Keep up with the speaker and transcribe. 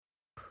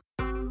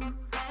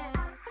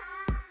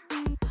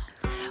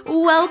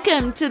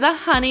Welcome to the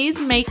Honey's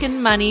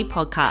Making Money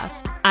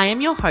podcast. I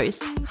am your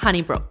host,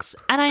 Honey Brooks,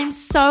 and I am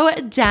so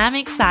damn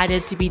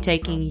excited to be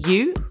taking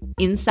you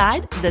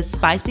inside the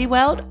spicy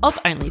world of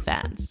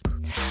OnlyFans.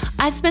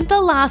 I've spent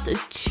the last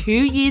 2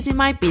 years in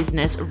my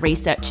business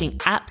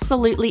researching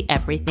absolutely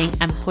everything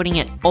and putting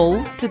it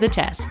all to the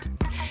test.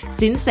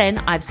 Since then,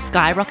 I've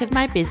skyrocketed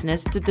my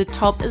business to the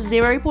top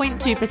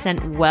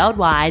 0.2%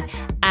 worldwide,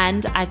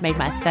 and I've made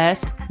my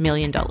first $1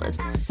 million.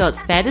 So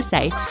it's fair to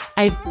say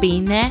I've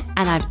been there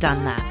and I've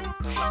done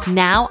that.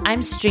 Now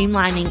I'm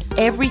streamlining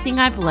everything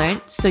I've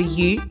learned so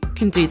you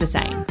can do the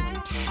same.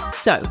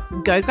 So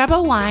go grab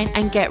a wine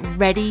and get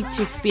ready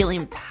to feel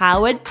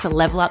empowered to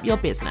level up your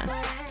business.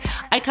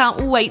 I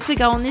can't wait to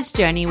go on this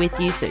journey with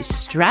you, so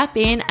strap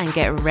in and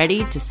get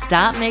ready to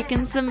start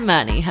making some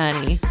money,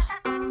 honey.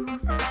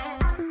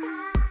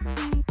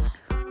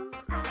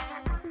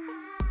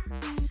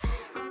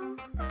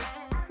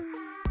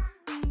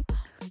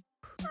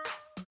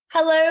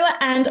 Hello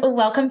and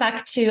welcome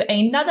back to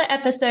another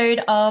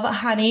episode of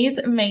Honey's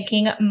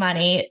Making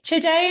Money.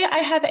 Today I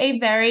have a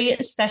very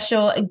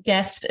special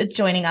guest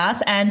joining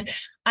us, and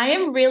I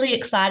am really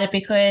excited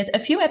because a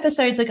few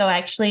episodes ago I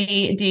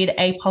actually did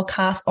a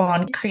podcast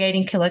on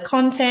creating killer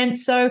content.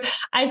 So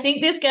I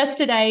think this guest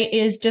today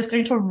is just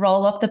going to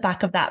roll off the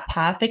back of that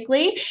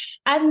perfectly.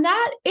 And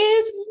that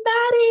is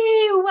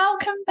Maddy.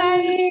 Welcome,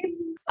 babe.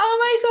 Oh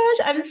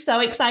my gosh, I'm so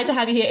excited to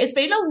have you here. It's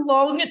been a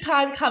long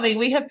time coming.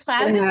 We have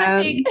planned this,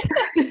 I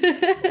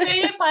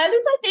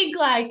think.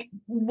 Like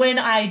when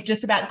I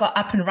just about got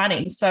up and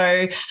running.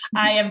 So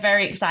I am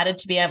very excited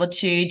to be able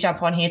to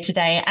jump on here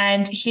today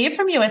and hear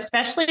from you,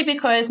 especially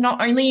because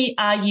not only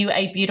are you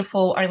a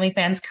beautiful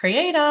OnlyFans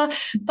creator,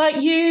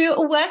 but you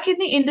work in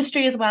the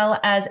industry as well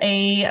as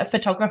a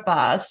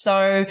photographer.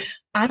 So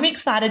I'm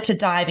excited to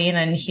dive in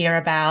and hear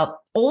about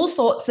all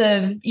sorts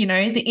of,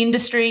 the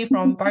industry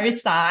from both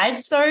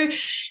sides. So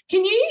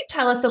can you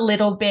tell us a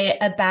little bit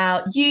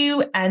about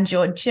you and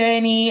your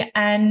journey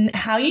and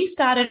how you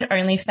started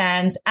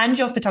OnlyFans and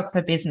your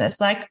photographer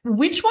business? Like,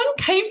 which one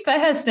came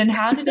first and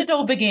how did it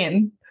all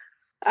begin?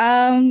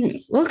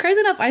 Well, crazy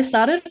enough, I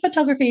started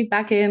photography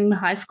back in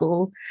high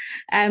school,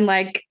 and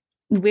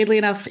weirdly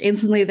enough,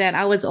 instantly then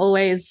I was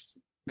always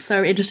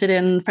so interested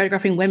in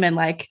photographing women.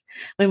 Like,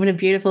 women are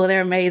beautiful, they're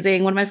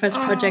amazing. One of my first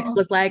projects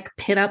was like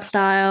pin-up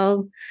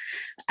style,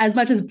 as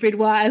much as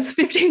boudoir as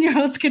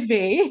 15-year-olds could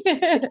be.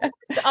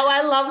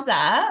 I love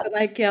that.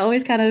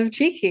 Always kind of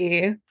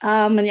cheeky.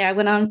 I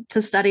went on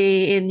to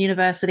study in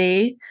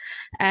university,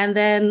 and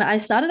then I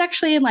started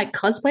actually in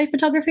cosplay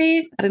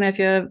photography. I don't know if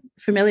you're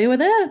familiar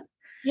with it.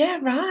 Yeah,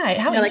 right.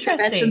 How interesting.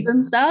 Conventions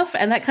and stuff,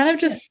 and that kind of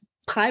just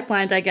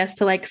pipelined, I guess,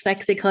 to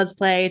sexy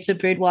cosplay, to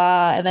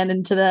boudoir, and then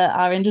into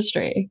our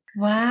industry.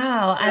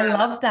 Wow, I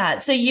love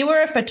that. So you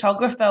were a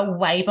photographer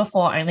way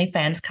before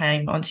OnlyFans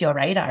came onto your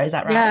radar, is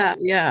that right?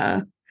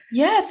 Yeah.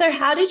 Yeah, so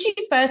how did you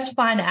first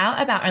find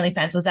out about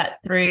OnlyFans? Was that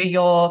through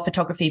your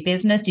photography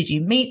business? Did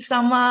you meet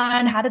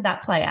someone? How did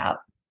that play out?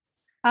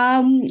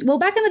 Well,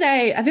 back in the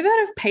day, have you ever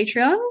heard of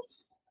Patreon?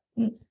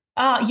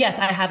 Oh, yes,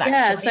 I have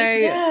actually.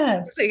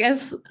 So I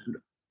guess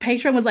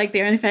Patreon was the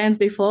OnlyFans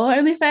before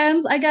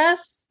OnlyFans, I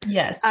guess.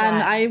 Yes. And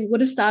right. I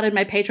would have started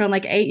my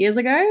Patreon 8 years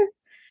ago.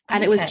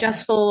 And it was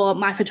just for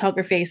my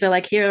photography. So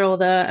here are all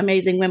the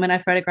amazing women I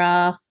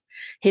photograph.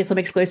 Here's some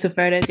exclusive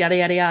photos, yada,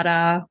 yada,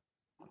 yada.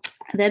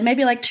 And then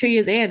maybe 2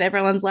 years in,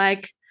 everyone's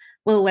like,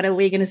 well, when are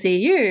we going to see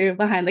you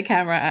behind the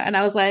camera? And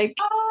I was like,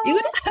 you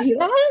want to see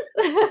that?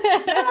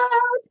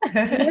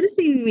 You want to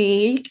see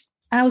me?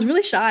 And I was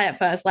really shy at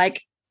first,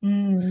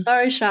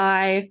 so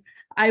shy.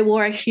 I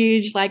wore a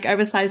huge,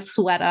 oversized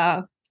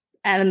sweater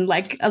and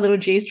a little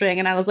G-string.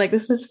 And I was like,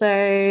 this is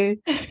so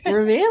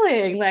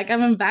revealing.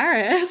 I'm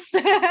embarrassed.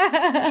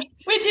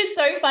 Which is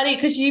so funny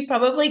because you've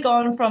probably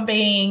gone from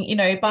being,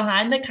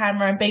 behind the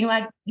camera and being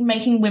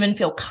making women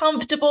feel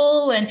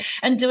comfortable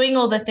and doing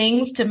all the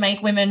things to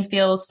make women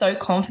feel so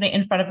confident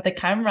in front of the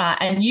camera.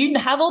 And you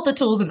have all the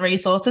tools and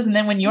resources. And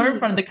then when you're in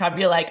front of the camera,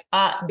 you're like,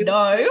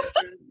 no.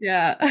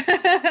 Yeah.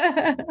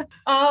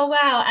 Oh,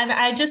 wow. And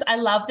I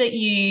love that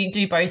you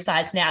do both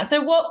sides now.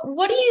 So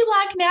what do you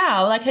like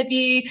now?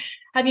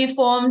 Have you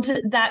formed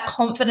that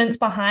confidence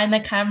behind the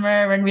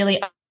camera and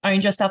really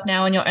owned yourself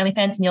now on your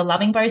OnlyFans and you're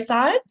loving both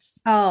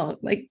sides? Oh,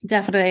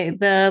 definitely.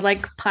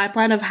 The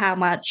pipeline of how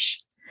much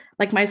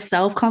my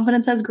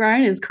self-confidence has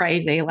grown is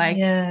crazy.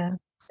 Yeah.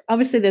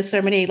 Obviously there's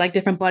so many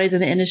different bodies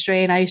in the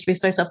industry, and I used to be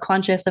so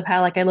self-conscious of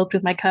how I looked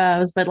with my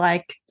curves, but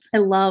I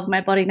love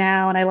my body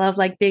now, and I love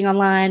being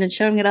online and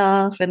showing it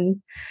off,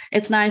 and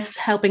it's nice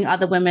helping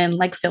other women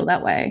feel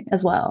that way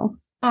as well.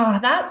 Oh,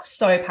 that's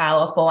so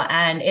powerful.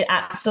 And it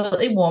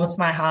absolutely warms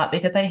my heart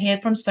because I hear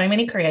from so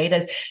many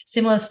creators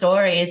similar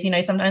stories. You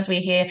know, sometimes we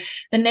hear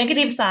the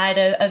negative side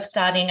of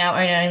starting our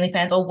own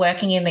OnlyFans or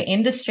working in the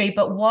industry.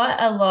 But what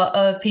a lot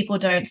of people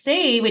don't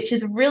see, which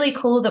is really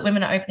cool that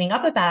women are opening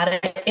up about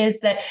it, is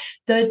that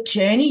the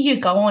journey you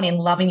go on in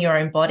loving your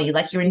own body,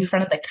 like you're in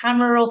front of the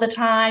camera all the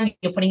time,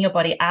 you're putting your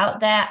body out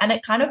there, and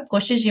it kind of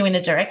pushes you in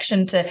a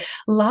direction to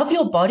love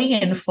your body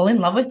and fall in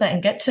love with it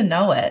and get to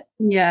know it.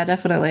 Yeah,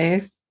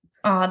 definitely.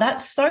 Oh,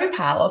 that's so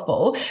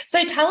powerful.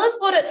 So tell us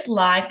what it's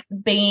like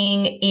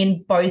being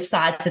in both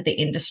sides of the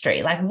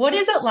industry. Like, what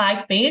is it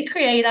like being a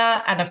creator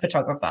and a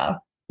photographer?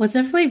 Well, it's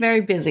definitely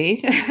very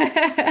busy.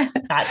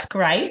 That's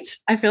great.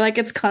 I feel like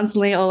it's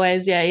constantly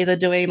always, either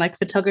doing like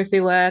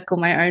photography work or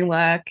my own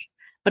work.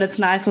 But it's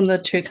nice when the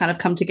two kind of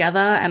come together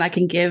and I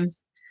can give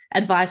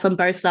advice on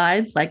both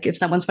sides. Like if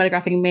someone's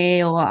photographing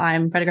me or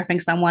I'm photographing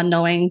someone,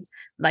 knowing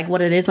like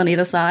what it is on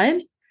either side,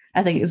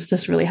 I think it's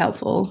just really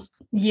helpful.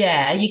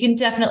 Yeah, you can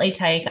definitely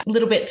take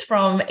little bits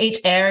from each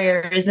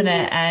area, isn't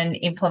it, and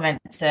implement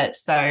it.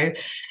 So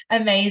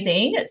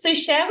amazing. So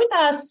share with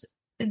us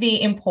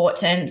the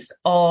importance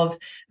of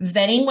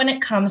vetting when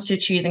it comes to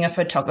choosing a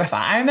photographer.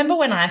 I remember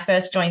when I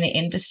first joined the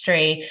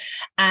industry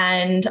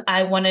and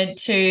I wanted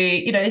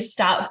to,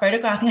 start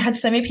photographing, I had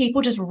so many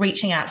people just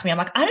reaching out to me. I'm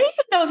like, I don't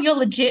even know if you're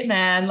legit,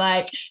 man.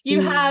 Like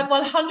you have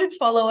 100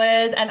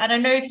 followers and I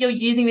don't know if you're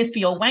using this for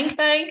your wank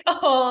bank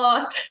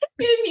or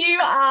if you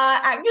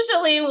are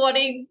actually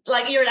wanting,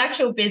 like you're an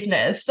actual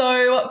business.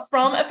 So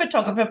from a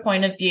photographer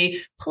point of view,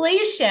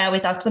 please share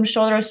with us, because I'm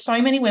sure there are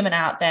so many women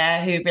out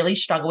there who really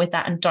struggle with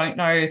that and don't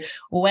know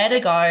where to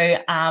go,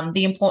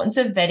 the importance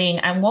of vetting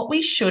and what we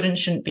should and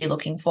shouldn't be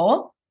looking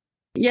for.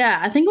 Yeah,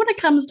 I think when it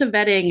comes to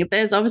vetting,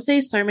 there's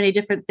obviously so many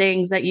different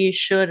things that you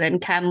should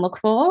and can look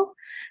for.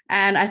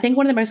 And I think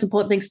one of the most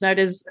important things to note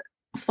is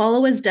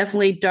followers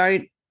definitely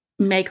don't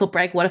make or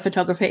break what a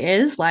photographer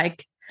is.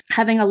 Like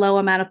having a low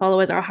amount of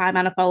followers or a high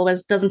amount of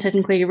followers doesn't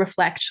technically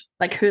reflect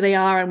like who they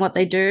are and what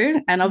they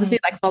do. And obviously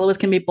like followers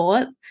can be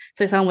bought.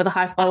 So someone with a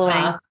high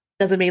following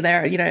doesn't mean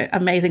they're,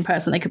 amazing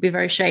person. They could be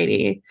very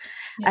shady.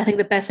 Yeah. I think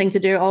the best thing to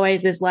do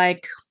always is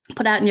like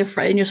put out in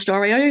your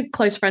story or your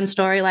close friend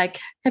story, like,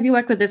 have you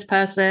worked with this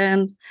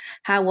person?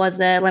 How was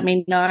it? Let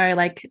me know.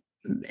 Like,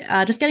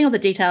 just getting all the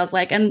details,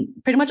 like, and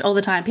pretty much all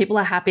the time, people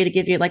are happy to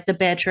give you like the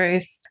bare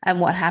truth and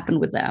what happened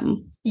with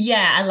them.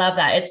 Yeah, I love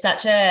that. It's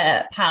such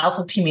a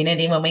powerful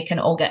community when we can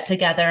all get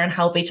together and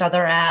help each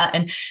other out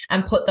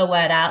and put the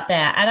word out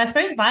there. And I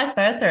suppose vice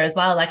versa as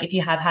well. Like if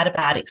you have had a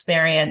bad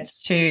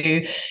experience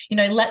to,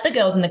 let the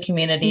girls in the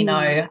community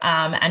know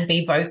and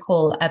be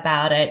vocal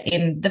about it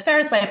in the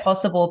fairest way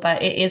possible,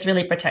 but it is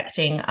really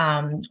protecting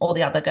all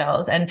the other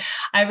girls. And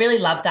I really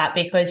love that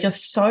because you're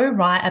so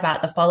right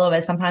about the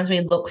followers. Sometimes we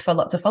look for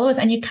lots of followers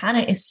and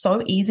it's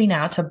so easy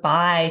now to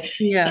buy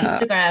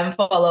Instagram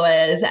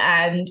followers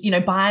and,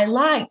 buy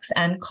likes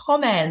and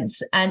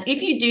comments. And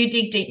if you do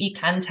dig deep, you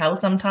can tell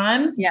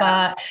sometimes,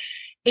 but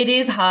it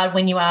is hard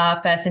when you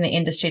are first in the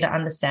industry to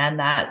understand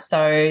that.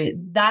 So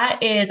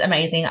that is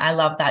amazing. I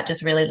love that,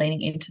 just really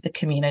leaning into the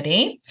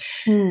community.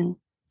 So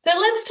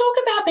let's talk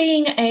about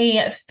being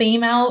a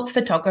female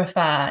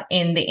photographer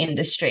in the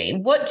industry.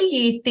 What do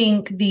you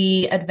think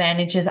the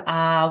advantages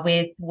are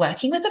with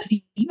working with a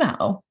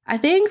female? I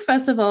think,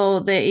 first of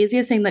all, the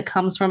easiest thing that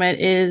comes from it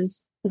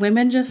is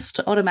women just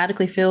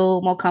automatically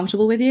feel more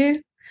comfortable with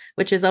you,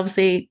 which is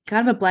obviously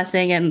kind of a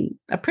blessing and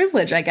a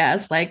privilege, I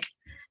guess. Like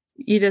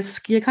you're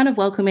kind of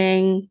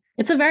welcoming.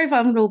 It's a very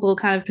vulnerable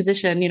kind of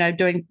position,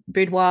 doing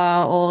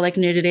boudoir or like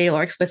nudity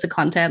or explicit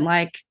content.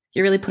 Like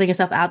you're really putting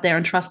yourself out there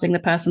and trusting the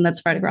person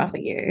that's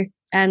photographing you.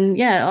 And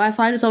yeah, I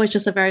find it's always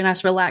just a very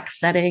nice, relaxed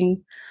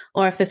setting.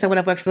 Or if there's someone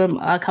I've worked for them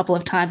a couple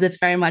of times, it's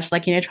very much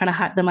like, trying to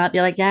hype them up.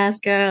 You're like, yes,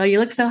 girl, you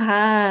look so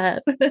hot.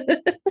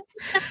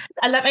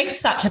 And that makes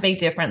such a big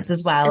difference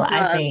as well,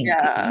 I think.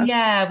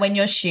 Yeah, when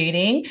you're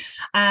shooting.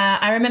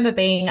 I remember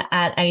being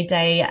at a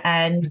day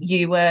and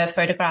you were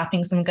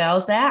photographing some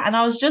girls there and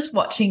I was just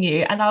watching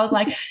you and I was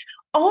like,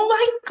 oh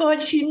my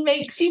God, she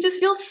makes you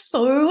just feel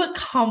so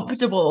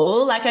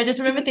comfortable. Like I just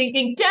remember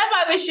thinking, damn,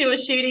 I wish you were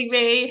shooting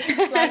me.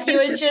 Like you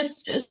were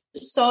just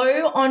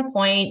so on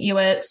point. You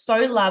were so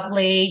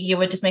lovely. You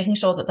were just making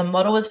sure that the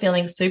model was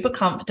feeling super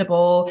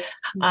comfortable.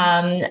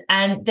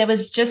 And there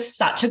was just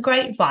such a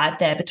great vibe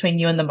there between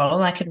you and the model.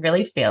 And I could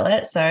really feel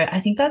it. So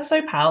I think that's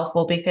so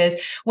powerful because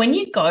when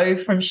you go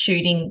from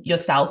shooting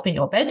yourself in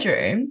your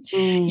bedroom,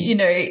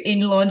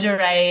 in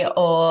lingerie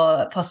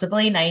or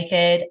possibly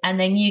naked, and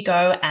then you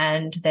go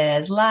and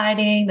there's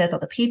lighting, there's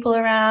other people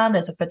around,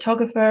 there's a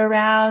photographer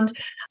around,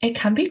 it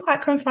can be quite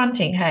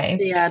confronting, hey?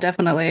 Yeah,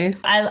 definitely.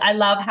 I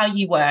love how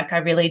you work work. I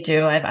really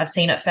do. I've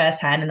seen it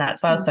firsthand, and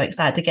that's why I was so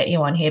excited to get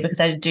you on here, because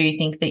I do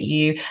think that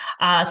you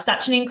are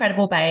such an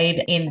incredible babe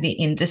in the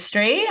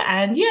industry,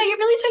 and yeah, you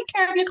really take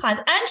care of your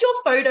clients, and your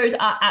photos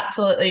are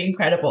absolutely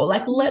incredible.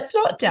 Like, let's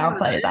not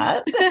downplay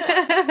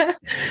that.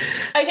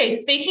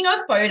 Okay, speaking of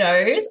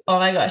photos, oh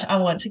my gosh, I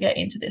want to get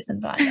into this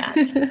and find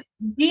out.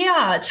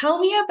 Yeah, tell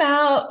me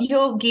about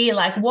your gear.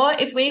 Like,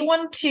 what if we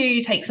want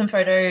to take some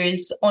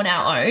photos on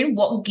our own,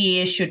 what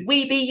gear should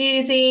we be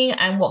using,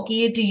 and what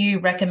gear do you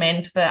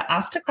recommend for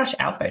us to crush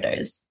our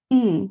photos?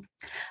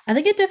 I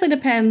think it definitely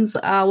depends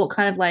what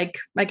kind of, like,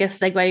 I guess,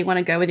 segue you want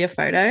to go with your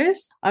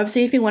photos.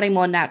 Obviously, if you're wanting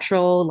more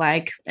natural,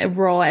 like a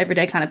raw,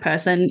 everyday kind of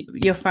person,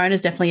 your phone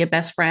is definitely your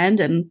best friend.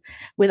 And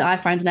with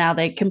iPhones now,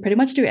 they can pretty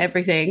much do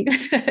everything.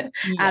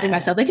 Outing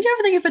myself, they can do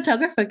everything a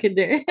photographer can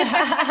do.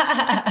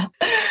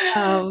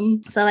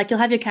 So like, you'll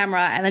have your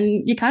camera, and then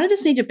you kind of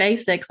just need your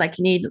basics. Like,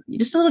 you need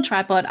just a little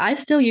tripod. I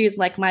still use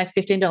like my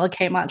 $15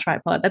 Kmart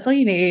tripod. That's all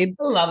you need.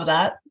 Love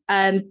that.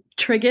 And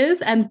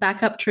triggers and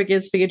backup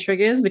triggers for your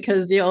triggers,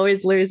 because you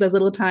always lose those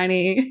little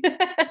tiny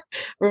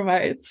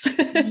remotes.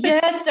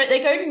 Yes, so they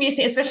go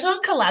missing, especially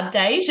on collab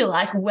days. You're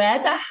like, where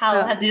the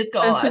hell has this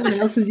gone? Someone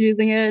else is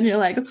using it, and you're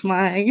like, it's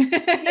mine.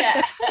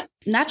 Yeah.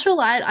 Natural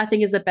light, I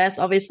think, is the best,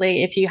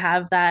 obviously, if you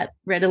have that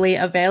readily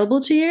available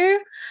to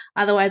you.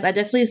 Otherwise, I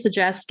definitely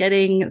suggest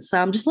getting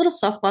some just little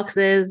soft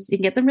boxes. You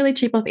can get them really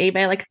cheap off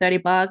eBay, like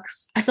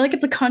 $30. I feel like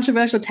it's a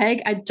controversial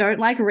take. I don't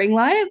like ring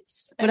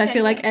lights, but I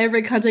feel like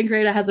every content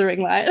creator has a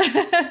ring light.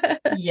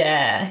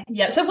 Yeah.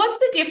 So what's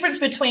the difference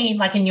between,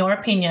 like, in your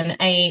opinion,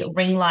 a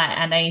ring light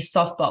and a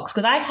soft box?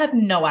 Because I have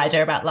no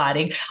idea about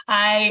lighting.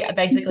 I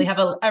basically have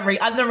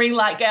I'm the ring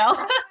light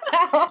girl.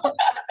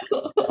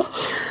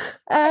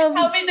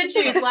 Tell me the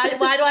truth.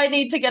 Why do I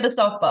need to get a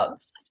soft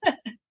box?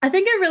 I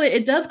think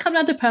it does come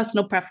down to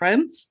personal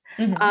preference.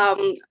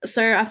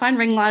 So I find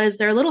ring lighters,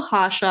 they're a little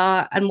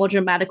harsher and more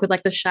dramatic with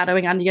like the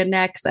shadowing under your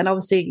necks, and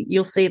obviously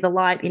you'll see the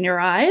light in your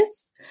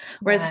eyes.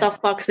 Whereas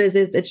soft boxes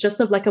it's just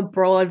like a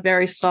broad,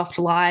 very soft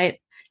light,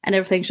 and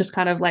everything's just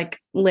kind of like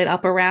lit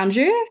up around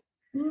you.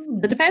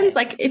 It depends.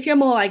 Like, if you're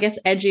more, I guess,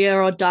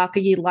 edgier or darker,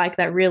 you like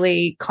that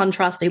really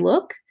contrasty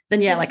look,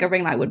 then like a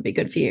ring light would be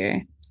good for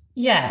you.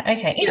 Yeah.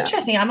 Okay.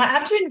 Interesting. I might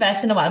have to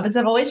invest in a one, because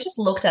I've always just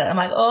looked at it. I'm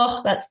like,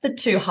 oh, that's the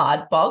too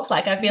hard box.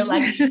 Like, I feel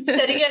like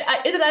setting it,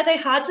 are they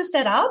hard to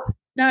set up?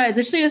 No, it's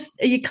actually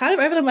just, you kind of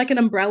open them like an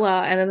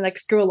umbrella and then like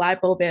screw a light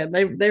bulb in.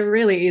 They're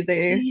really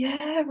easy.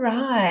 Yeah,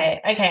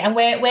 right. Okay. And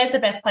where's the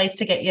best place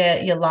to get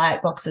your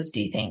light boxes,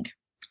 do you think?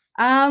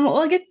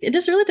 Well, it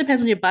just really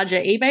depends on your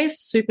budget. eBay's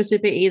super,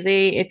 super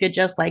easy if you're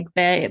just like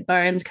bare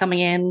bones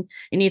coming in,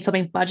 you need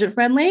something budget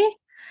friendly.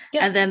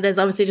 Yep. And then there's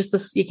obviously just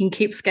this, you can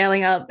keep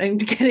scaling up and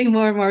getting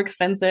more and more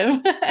expensive.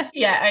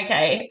 Yeah,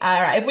 okay.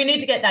 All right. If we need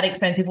to get that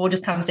expensive, we'll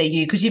just come see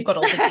you, because you've got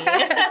all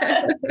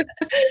the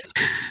gear.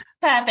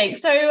 Perfect.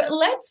 So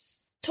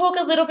let's talk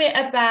a little bit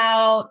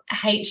about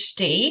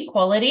HD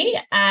quality,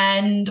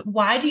 and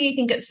why do you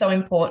think it's so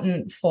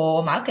important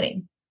for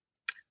marketing?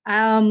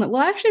 Well,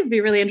 I actually would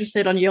be really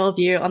interested on your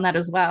view on that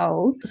as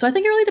well. So I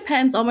think it really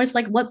depends almost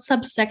like what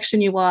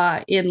subsection you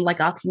are in like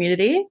our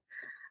community.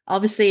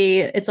 Obviously,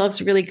 it's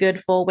obviously really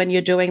good for when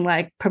you're doing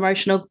like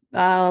promotional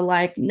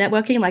like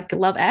networking, like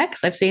Love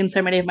X. I've seen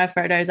so many of my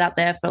photos out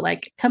there for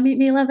like, come meet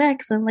me, Love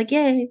X. I'm like,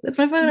 yay, that's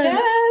my photo.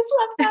 Yes,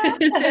 love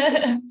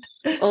that.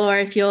 Or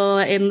if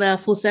you're in the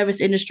full service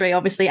industry,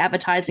 obviously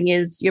advertising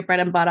is your bread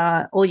and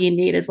butter. All you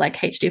need is like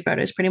HD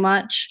photos pretty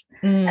much.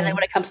 And then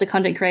when it comes to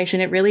content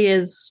creation, it really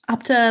is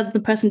up to the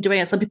person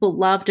doing it. Some people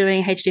love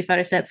doing HD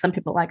photo sets. Some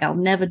people like, I'll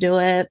never do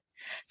it.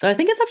 So I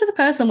think it's up to the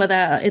person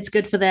whether it's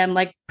good for them,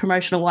 like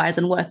promotional wise,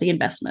 and worth the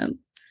investment.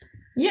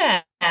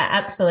 Yeah,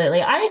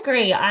 absolutely. I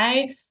agree.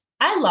 I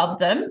love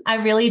them. I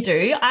really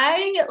do.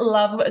 I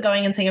love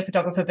going and seeing a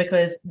photographer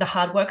because the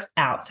hard work's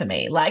out for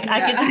me. Like,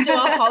 I can just do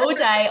a whole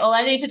day. All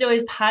I need to do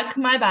is pack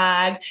my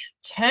bag,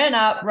 turn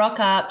up, rock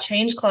up,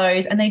 change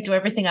clothes, and they do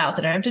everything else.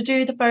 I don't have to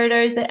do the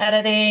photos, the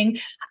editing,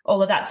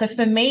 all of that. So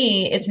for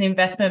me, it's an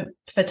investment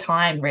for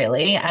time,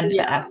 really, and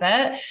for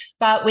effort.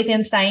 But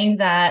within saying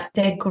that,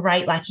 they're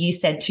great, like you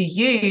said, to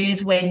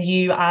use when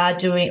you are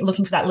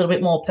looking for that little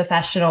bit more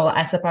professional,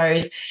 I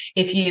suppose,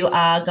 if you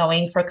are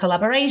going for a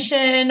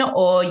collaboration,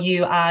 or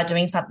you are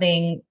doing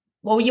something,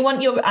 well, you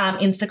want your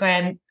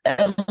Instagram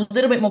a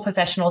little bit more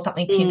professional,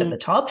 something pinned at the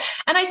top.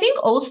 And I think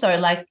also,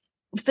 like,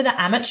 for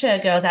the amateur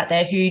girls out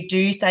there who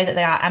do say that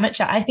they are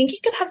amateur, I think you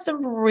could have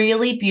some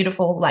really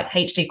beautiful, like,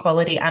 HD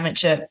quality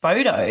amateur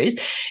photos.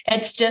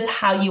 It's just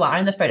how you are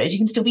in the photos. You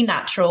can still be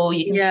natural.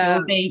 You can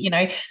still be, you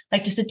know,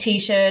 like just a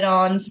T-shirt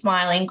on,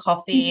 smiling,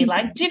 coffee.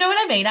 Like, do you know what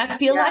I mean? I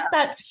feel like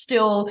that's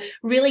still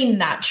really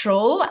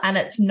natural, and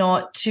it's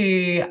not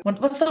too,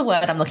 what's the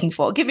word I'm looking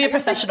for? Give me a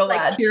professional word.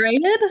 Like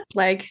curated,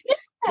 like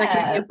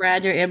your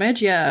brand, your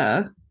image.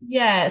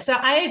 Yeah, so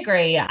I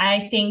agree. I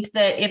think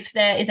that if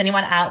there is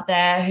anyone out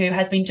there who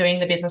has been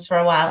doing the business for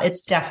a while,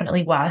 it's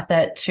definitely worth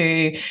it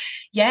to,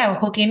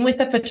 hook in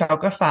with a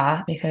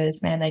photographer,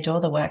 because, man, they do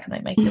all the work and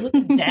they make you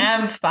look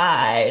damn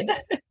fine.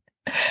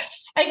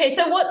 Okay,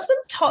 so what's some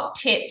top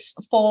tips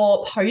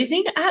for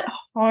posing at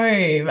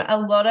home? A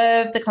lot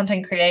of the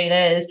content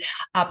creators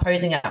are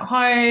posing at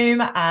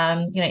home,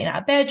 in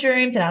our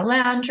bedrooms, in our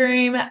lounge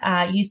room.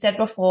 You said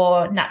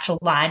before natural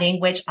lighting,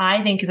 which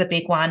I think is a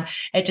big one.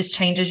 It just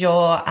changes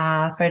your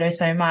photo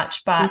so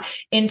much. But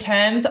in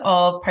terms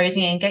of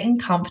posing and getting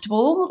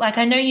comfortable, like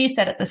I know you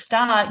said at the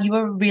start, you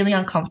were really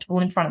uncomfortable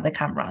in front of the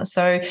camera.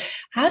 So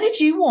how did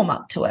you warm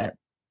up to it?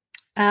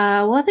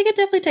 Well, I think it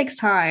definitely takes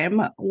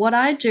time. What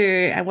I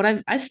do and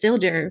what I still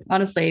do,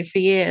 honestly, for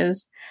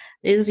years,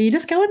 is you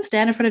just go and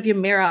stand in front of your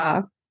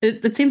mirror.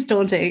 It seems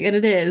daunting, and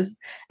it is.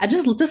 And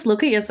just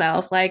look at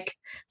yourself, like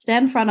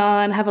stand front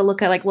on, have a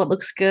look at like what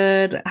looks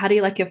good. How do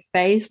you like your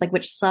face? Like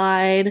which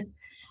side?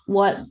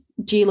 What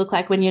do you look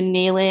like when you're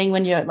kneeling,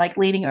 when you're like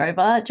leaning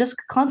over?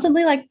 Just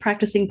constantly like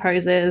practicing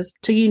poses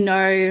till you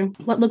know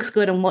what looks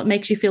good and what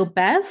makes you feel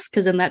best,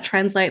 because then that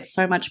translates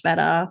so much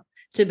better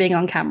to being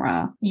on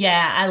camera.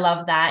 Yeah, I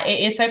love that. It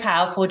is so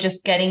powerful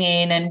just getting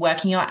in and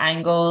working your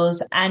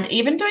angles and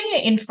even doing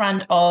it in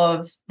front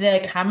of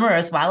the camera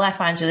as well. I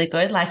find is really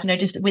good. Like,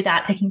 just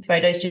without taking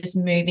photos, just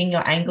moving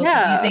your angles,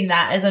 using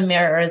that as a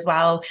mirror as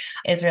well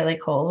is really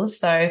cool.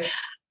 So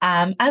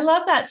I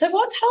love that. So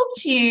what's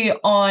helped you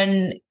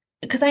on,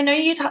 because I know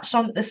you touched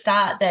on at the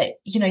start that,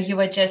 you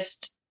were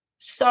just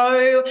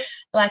so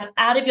like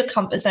out of your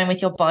comfort zone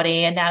with your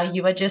body, and now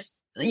you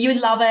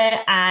love it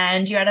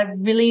and you're at a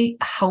really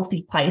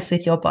healthy place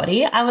with your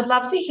body. I would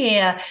love to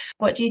hear,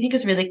 what do you think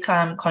has really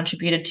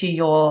contributed to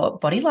your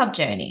body love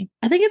journey?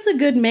 I think it's a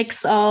good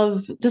mix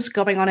of just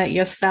going on it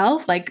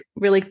yourself, like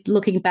really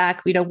looking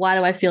back, why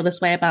do I feel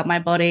this way about my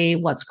body?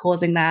 What's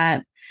causing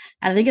that?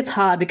 And I think it's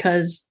hard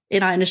because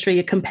in our industry,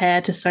 you compare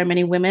to so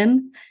many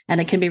women, and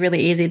it can be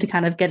really easy to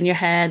kind of get in your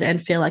head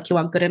and feel like you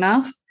aren't good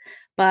enough.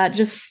 But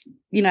just,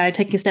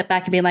 taking a step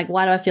back and being like,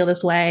 why do I feel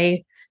this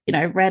way?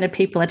 Random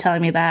people are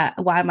telling me that.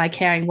 Why am I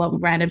caring what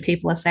random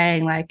people are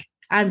saying? Like,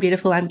 I'm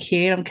beautiful, I'm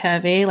cute, I'm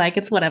curvy, like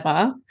it's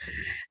whatever.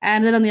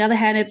 And then on the other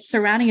hand, it's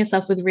surrounding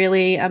yourself with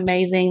really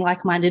amazing,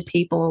 like-minded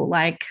people.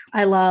 Like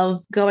I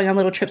love going on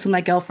little trips with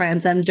my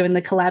girlfriends and doing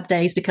the collab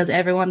days because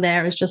everyone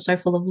there is just so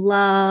full of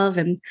love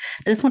and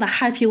they just want to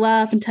hype you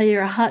up and tell you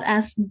you're a hot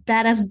ass,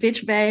 badass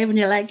bitch, babe. And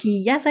you're like,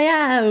 yes, I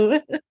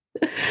am.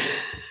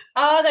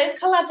 Oh, those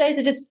collab days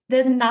are just,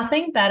 there's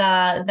nothing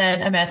better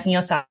than immersing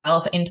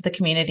yourself into the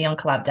community on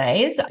collab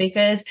days,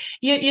 because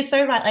you're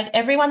so right. Like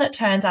everyone that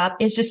turns up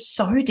is just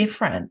so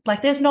different.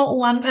 Like there's not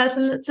one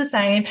person that's the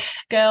same.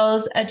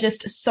 Girls are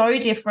just so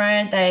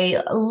different. They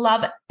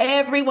love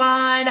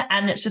everyone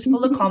and it's just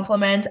full of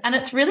compliments. And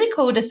it's really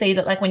cool to see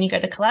that, like when you go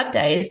to collab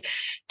days,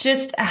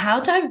 just how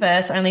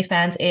diverse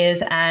OnlyFans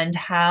is and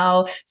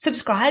how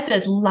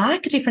subscribers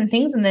like different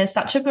things. And there's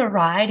such a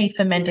variety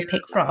for men to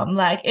pick from.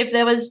 Like if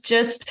there was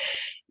just,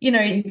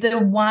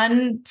 the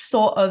one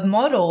sort of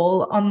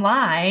model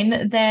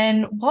online,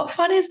 then what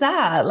fun is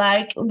that?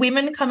 Like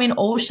women come in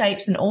all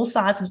shapes and all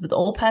sizes with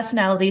all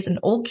personalities and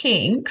all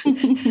kinks.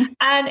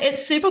 And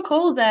it's super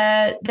cool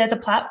that there's a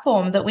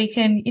platform that we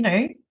can,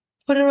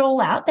 put it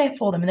all out there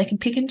for them and they can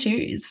pick and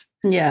choose.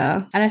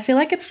 Yeah. And I feel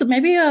like it's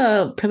maybe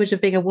a privilege of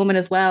being a woman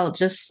as well.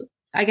 Just,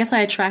 I guess I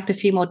attract a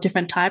few more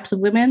different types of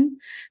women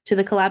to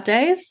the collab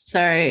days.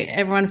 So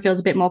everyone feels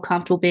a bit more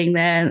comfortable being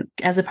there,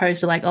 as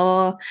opposed to like,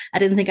 oh, I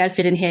didn't think I'd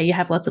fit in here. You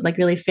have lots of like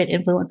really fit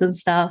influencers and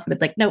stuff. And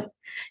it's like, nope,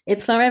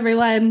 it's for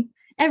everyone.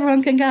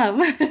 Everyone can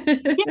come.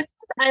 Yeah.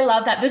 I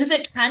love that because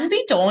it can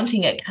be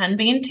daunting. It can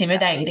be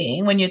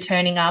intimidating when you're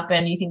turning up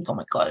and you think, oh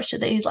my gosh, are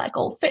these like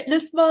all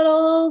fitness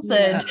models?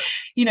 Yeah.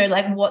 And,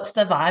 like what's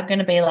the vibe going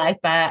to be like?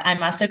 But I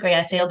must agree,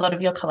 I see a lot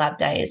of your collab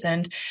days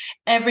and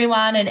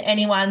everyone and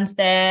anyone's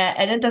there.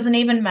 And it doesn't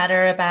even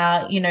matter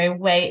about,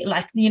 weight,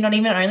 like you're not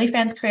even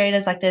OnlyFans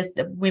creators. Like there's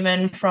the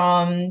women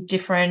from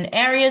different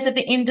areas of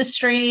the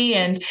industry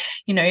and,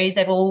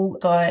 they've all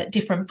got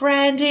different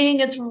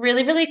branding. It's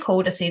really, really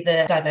cool to see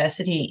the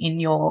diversity in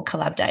your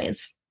collab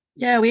days.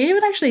 Yeah, we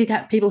even actually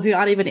got people who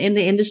aren't even in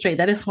the industry.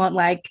 They just want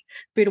like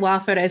boudoir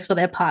photos for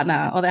their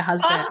partner or their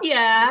husband. Oh,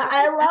 yeah,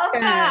 I love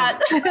that.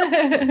 Oh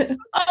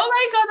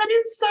my God, that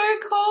is so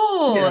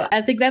cool. Yeah,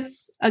 I think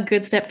that's a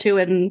good step too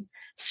in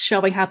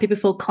showing how people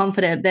feel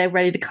confident. They're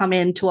ready to come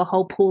into a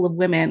whole pool of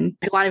women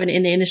who aren't even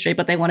in the industry,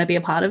 but they want to be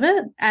a part of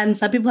it. And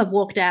some people have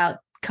walked out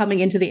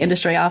coming into the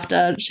industry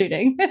after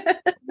shooting.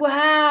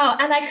 Wow.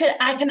 And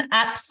I can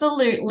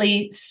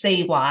absolutely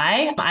see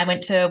why. I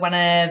went to one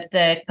of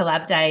the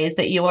collab days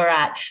that you were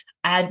at,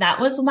 and that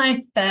was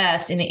my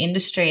first in the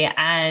industry.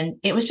 And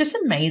it was just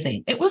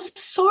amazing. It was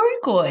so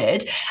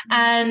good.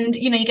 And,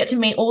 you get to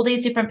meet all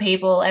these different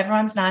people.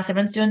 Everyone's nice.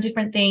 Everyone's doing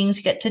different things.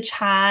 You get to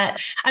chat.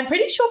 I'm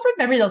pretty sure from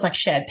memory there was like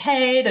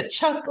champagne and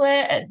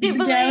chocolate and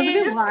nibblies. Yeah, it was a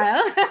bit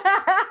wild.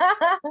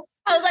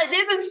 I was like,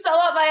 this is so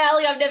up my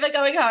alley. I'm never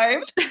going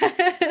home.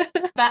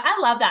 But I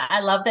love that. I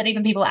love that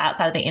even people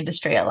outside of the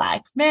industry are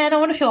like, man, I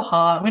want to feel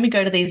hot. I'm going to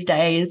go to these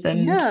days.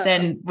 And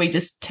then we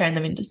just turn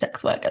them into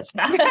sex workers.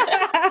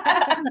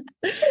 Yeah,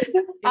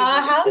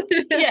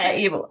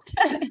 evil.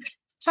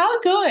 How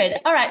good.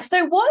 All right.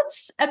 So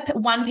what's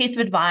one piece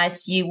of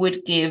advice you would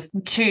give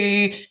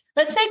to,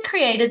 let's say, a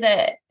creator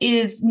that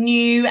is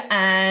new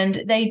and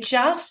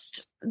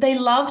they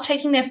love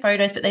taking their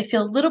photos, but they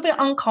feel a little bit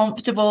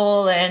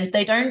uncomfortable and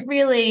they don't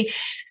really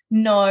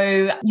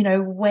know,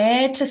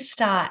 where to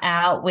start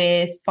out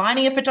with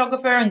finding a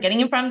photographer and getting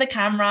in front of the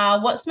camera?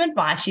 What's some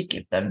advice you'd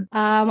give them?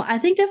 I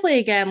think definitely,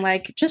 again,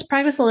 like just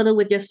practice a little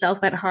with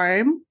yourself at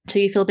home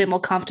till you feel a bit more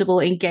comfortable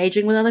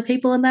engaging with other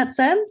people in that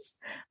sense.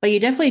 But you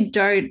definitely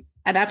don't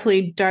and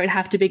absolutely don't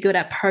have to be good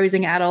at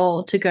posing at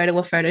all to go to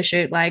a photo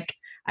shoot. Like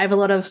I have a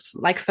lot of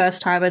like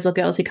first timers or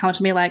girls who come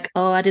to me like,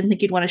 oh, I didn't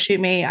think you'd want to shoot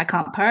me. I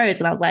can't pose.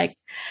 And I was like,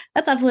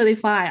 that's absolutely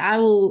fine. I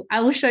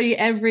will show you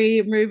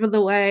every move of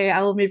the way.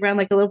 I will move around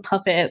like a little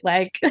puppet.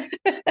 Like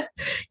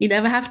you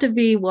never have to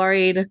be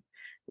worried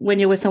when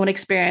you're with someone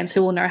experienced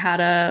who will know how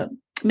to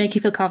make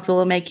you feel comfortable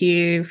and make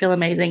you feel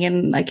amazing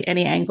in like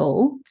any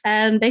angle.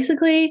 And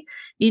basically,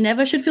 you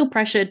never should feel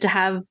pressured to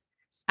have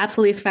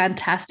absolutely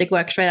fantastic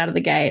work straight out of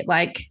the gate.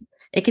 Like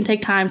it can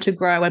take time to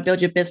grow and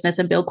build your business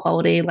and build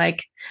quality.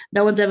 Like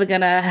no one's ever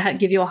going to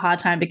give you a hard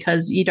time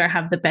because you don't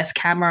have the best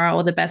camera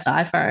or the best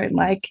iPhone.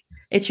 Like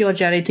it's your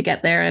journey to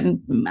get there,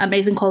 and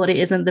amazing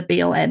quality isn't the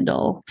be all end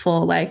all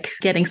for like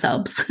getting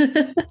subs.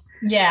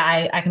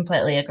 Yeah, I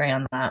completely agree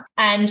on that.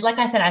 And like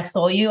I said, I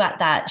saw you at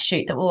that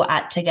shoot that we were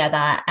at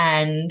together.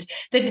 And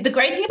the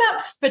great thing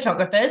about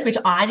photographers, which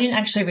I didn't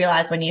actually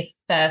realize when you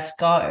first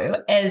go,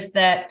 is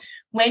that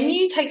when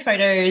you take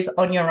photos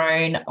on your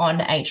own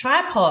on a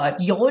tripod,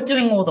 you're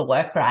doing all the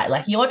work, right?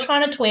 Like you're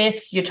trying to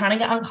twist, you're trying to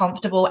get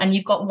uncomfortable, and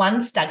you've got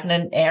one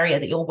stagnant area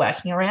that you're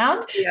working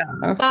around. Yeah.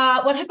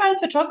 But what I find with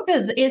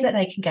photographers is that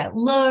they can get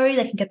low,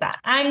 they can get that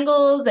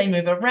angles, they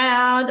move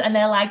around, and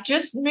they're like,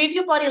 just move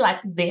your body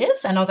like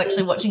this. And I was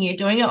actually watching you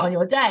doing it on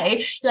your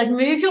day. You're like,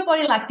 move your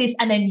body like this,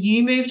 and then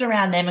you moved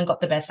around them and got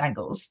the best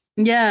angles.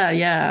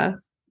 Yeah.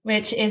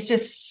 Which is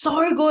just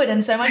so good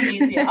and so much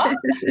easier.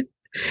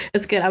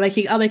 It's good. I'll make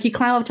you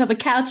climb up top of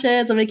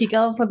couches. I'll make you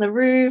go up on the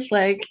roof,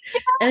 like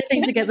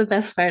anything to get the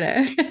best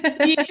photo.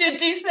 You should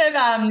do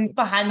some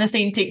behind the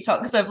scene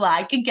TikToks of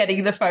like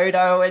getting the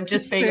photo and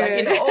just being like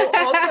in all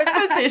awkward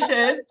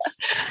positions.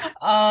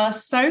 Oh,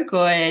 so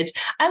good.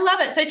 I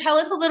love it. So tell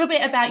us a little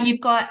bit about,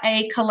 you've got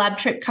a collab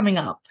trip coming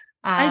up.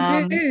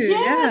 I do.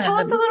 Yeah. Tell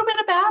us a little bit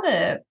about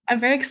it. I'm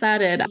very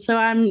excited. So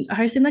I'm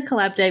hosting the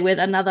collab day with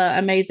another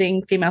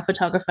amazing female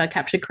photographer,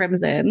 Captured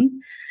Crimson.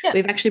 Yep.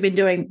 We've actually been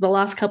doing the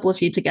last couple of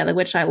few together,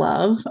 which I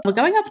love. We're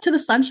going up to the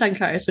Sunshine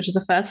Coast, which is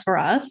a first for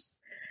us.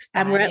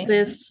 And we're at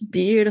this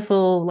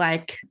beautiful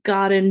like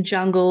garden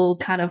jungle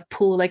kind of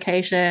pool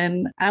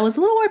location. I was a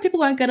little worried people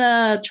weren't going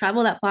to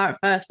travel that far at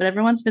first, but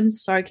everyone's been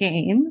so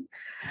keen.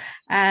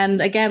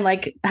 And again,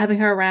 like having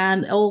her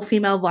around, all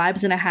female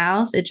vibes in a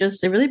house, it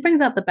really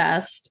brings out the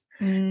best.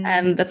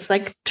 And that's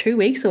like 2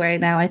 weeks away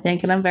now, I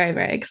think. And I'm very,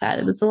 very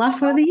excited. It's the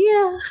last one of the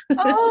year.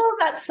 Oh,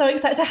 that's so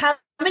exciting. So how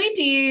many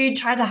do you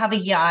try to have a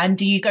year? And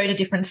do you go to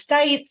different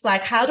states?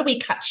 Like, how do we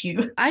catch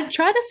you? I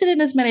try to fit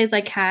in as many as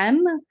I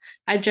can.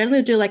 I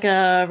generally do like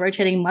a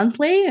rotating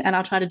monthly, and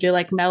I'll try to do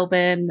like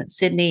Melbourne,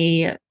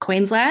 Sydney,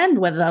 Queensland,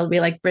 whether that'll be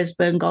like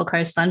Brisbane, Gold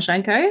Coast,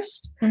 Sunshine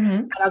Coast.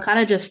 And I'll kind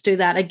of just do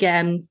that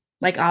again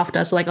like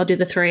after. So like I'll do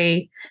the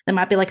 3, there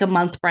might be like a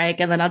month break,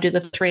 and then I'll do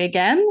the 3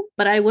 again.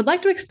 But I would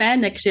like to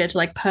expand next year to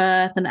like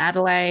Perth and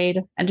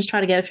Adelaide and just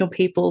try to get a few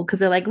people, because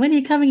they're like, when are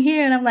you coming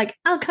here? And I'm like,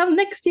 I'll come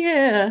next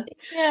year.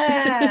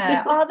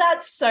 Yeah. Oh,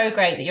 that's so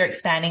great that you're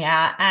expanding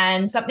out.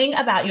 And something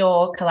about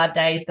your collab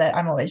days that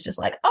I'm always just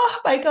like, oh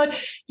my God,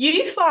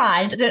 you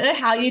find, I don't know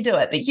how you do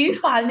it, but you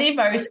find the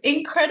most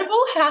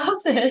incredible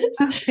houses.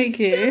 Thank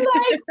you. To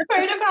like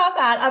photograph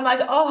that. I'm like,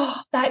 oh,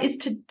 that is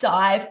to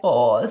die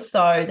for.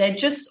 So they're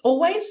just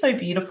always so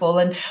beautiful.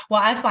 And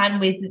what I find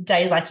with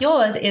days like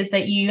yours is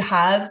that you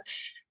have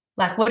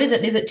like, what is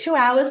it? Is it 2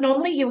 hours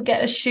normally you would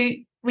get a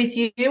shoot with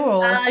you?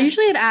 Or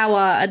usually an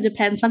hour. It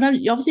depends. Sometimes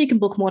obviously you can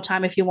book more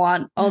time if you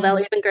want, or they'll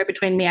even go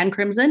between me and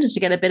Crimson just to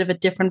get a bit of a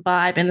different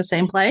vibe in the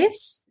same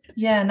place.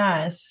 Yeah,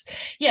 nice.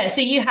 Yeah,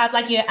 so you have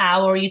like your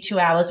hour or your 2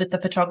 hours with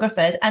the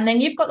photographers, and then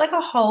you've got like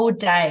a whole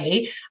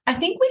day. I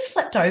think we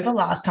slept over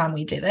last time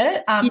we did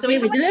it. So we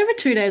did it over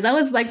 2 days. That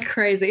was like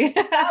crazy.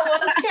 That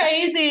was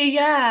crazy,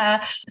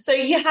 yeah. So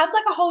you have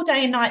like a whole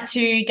day and night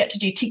to get to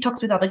do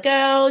TikToks with other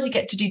girls. You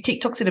get to do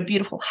TikToks in a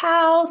beautiful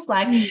house,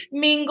 like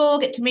mingle,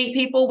 get to meet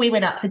people. We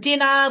went out for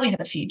dinner. We had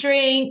a few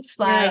drinks.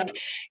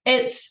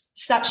 It's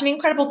such an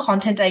incredible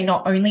content day.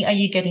 Not only are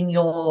you getting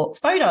your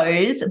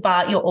photos,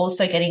 but you're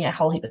also getting a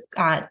whole heap of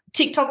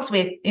TikToks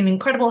with an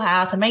incredible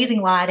house,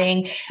 amazing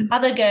lighting,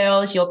 other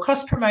girls, you're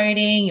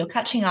cross-promoting, you're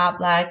catching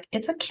up. Like,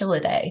 it's a killer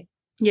day.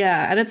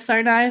 Yeah, and it's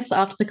so nice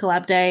after the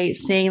collab day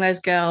seeing those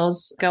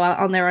girls go out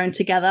on their own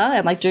together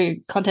and like do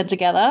content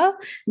together.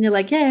 And you're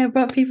like, yeah, I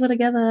brought people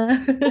together.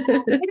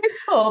 It is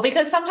cool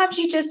because sometimes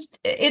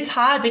it's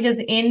hard because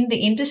in the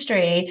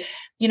industry,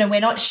 we're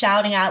not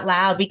shouting out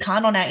loud. We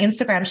can't on our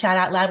Instagram shout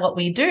out loud what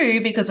we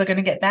do because we're going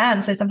to get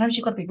banned. So sometimes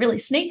you've got to be really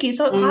sneaky.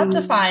 So it's hard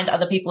to find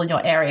other people in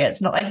your area.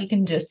 It's not like you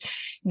can just,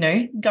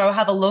 go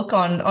have a look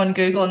on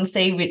Google and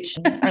see which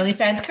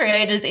OnlyFans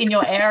creators in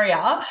your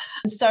area.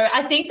 So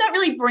I think that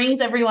really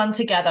brings everyone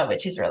together,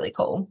 which is really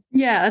cool.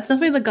 Yeah, that's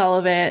definitely the goal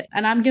of it.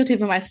 And I'm guilty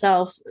for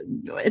myself.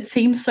 It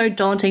seems so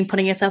daunting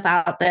putting yourself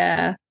out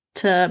there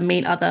to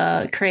meet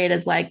other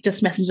creators, like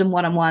just message them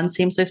one-on-one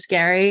seems so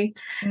scary.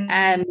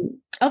 And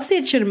obviously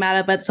it shouldn't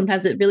matter, but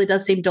sometimes it really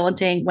does seem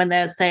daunting when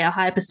there's, say, a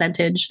high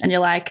percentage and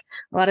you're like,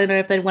 well, I don't know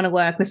if they'd want to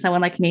work with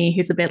someone like me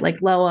who's a bit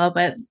like lower,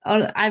 but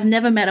I've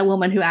never met a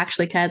woman who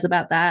actually cares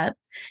about that.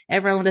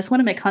 Everyone just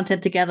want to make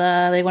content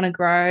together. They want to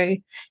grow.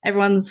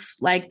 Everyone's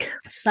like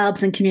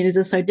subs and communities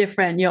are so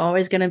different. You're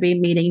always going to be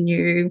meeting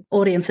new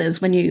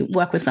audiences when you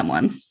work with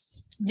someone.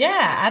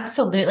 Yeah,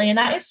 absolutely. And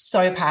that is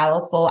so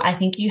powerful. I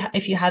think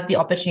if you have the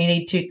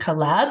opportunity to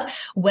collab,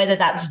 whether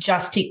that's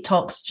just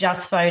TikToks,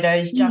 just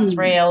photos, just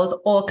reels,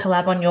 or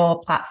collab on your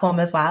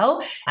platform as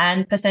well.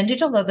 And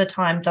percentage a lot of the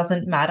time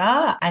doesn't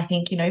matter. I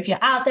think, if you're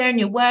out there and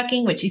you're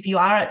working, which if you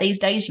are at these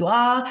days, you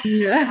are,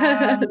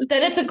 then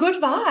it's a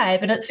good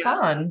vibe and it's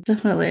fun.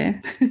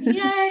 Definitely.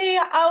 Yay.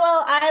 Oh,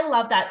 well, I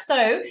love that.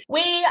 So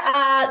we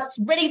are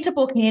ready to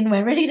book in.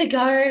 We're ready to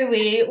go.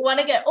 We want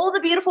to get all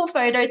the beautiful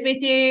photos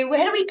with you.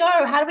 Where do we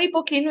go? How do we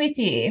book in with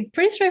you?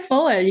 Pretty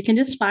straightforward. You can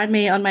just find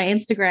me on my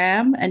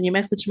Instagram and you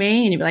message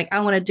me and you'll be like,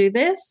 I want to do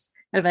this.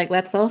 And I'll be like,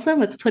 that's awesome.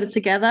 Let's put it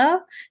together.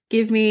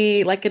 Give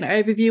me like an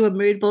overview, a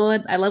mood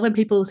board. I love when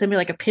people send me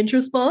like a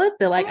Pinterest board.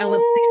 They're like, I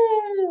want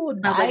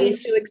nice. I was like,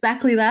 let's do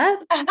exactly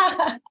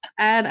that.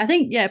 And I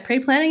think,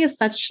 pre-planning is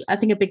such, I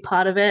think, a big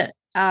part of it.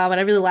 And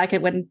I really like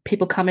it when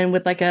people come in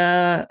with like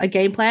a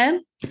game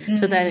plan.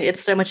 So then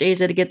it's so much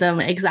easier to get them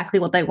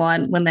exactly what they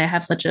want when they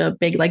have such a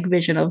big like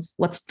vision of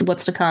what's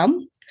to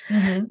come.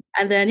 And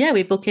then,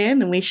 we book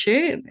in and we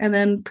shoot and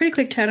then pretty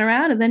quick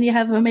turnaround and then you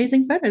have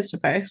amazing photos to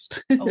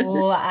post.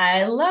 Oh,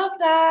 I love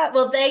that.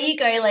 Well, there you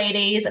go,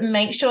 ladies.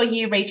 Make sure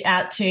you reach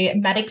out to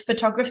Maddy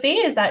Photography.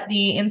 Is that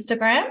the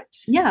Instagram?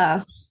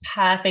 Yeah.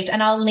 Perfect.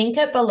 And I'll link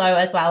it below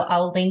as well.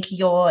 I'll link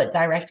your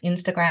direct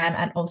Instagram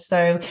and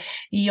also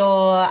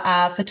your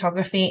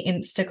photography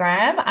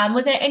Instagram.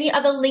 Was there any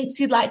other links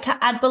you'd like to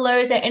add below?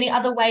 Is there any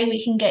other way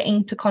we can get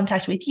into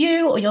contact with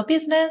you or your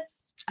business?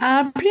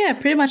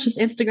 Pretty much just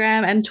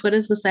Instagram and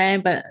Twitter's the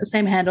same, but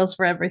same handles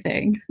for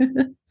everything.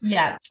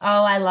 Yeah.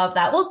 Oh, I love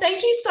that. Well,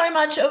 thank you so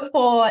much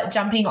for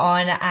jumping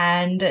on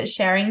and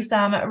sharing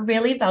some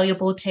really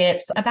valuable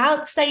tips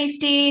about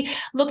safety,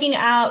 looking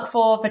out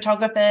for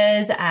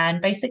photographers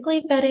and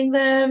basically vetting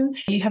them.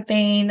 You have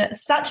been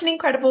such an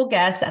incredible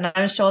guest and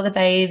I'm sure the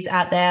babes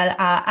out there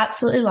are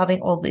absolutely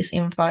loving all this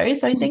info.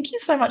 So thank you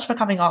so much for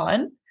coming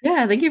on.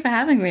 Yeah, thank you for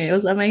having me. It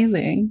was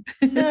amazing.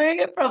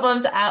 No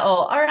problems at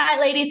all. All right,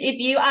 ladies, if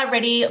you are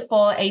ready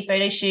for a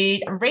photo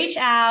shoot, reach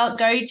out,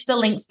 go to the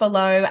links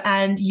below,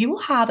 and you will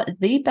have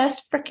the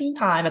best freaking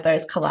time at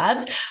those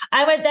collabs.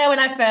 I went there when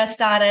I first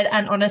started,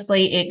 and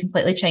honestly, it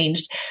completely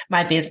changed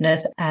my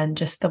business and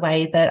just the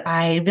way that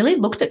I really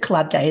looked at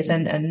collab days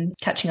and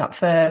catching up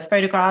for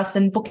photographs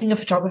and booking a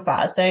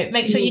photographer. So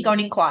make sure you go and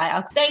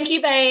inquire. Thank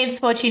you, babes,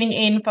 for tuning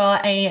in for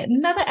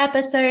another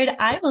episode.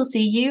 I will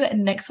see you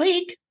next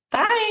week.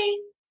 Bye.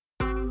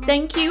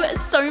 Thank you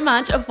so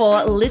much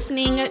for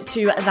listening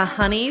to the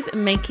Honeys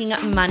Making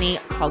Money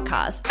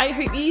podcast. I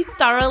hope you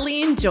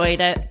thoroughly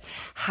enjoyed it,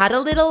 had a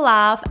little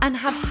laugh, and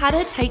have had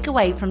a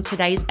takeaway from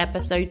today's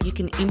episode you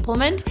can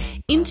implement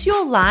into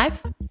your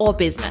life or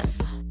business.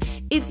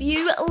 If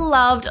you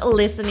loved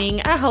listening,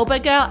 help a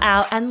girl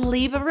out and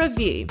leave a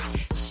review.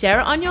 Share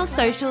it on your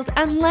socials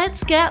and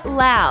let's get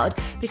loud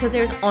because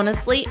there's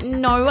honestly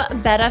no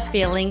better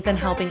feeling than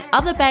helping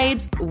other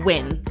babes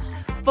win.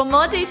 For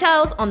more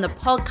details on the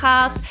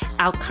podcast,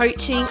 our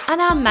coaching, and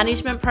our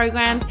management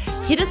programs,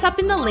 hit us up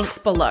in the links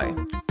below.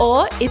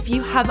 Or if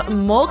you have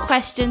more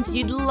questions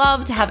you'd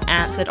love to have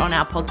answered on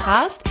our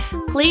podcast,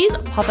 please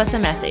pop us a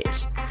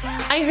message.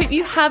 I hope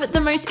you have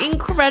the most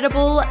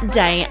incredible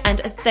day,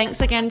 and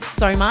thanks again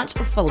so much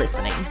for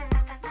listening.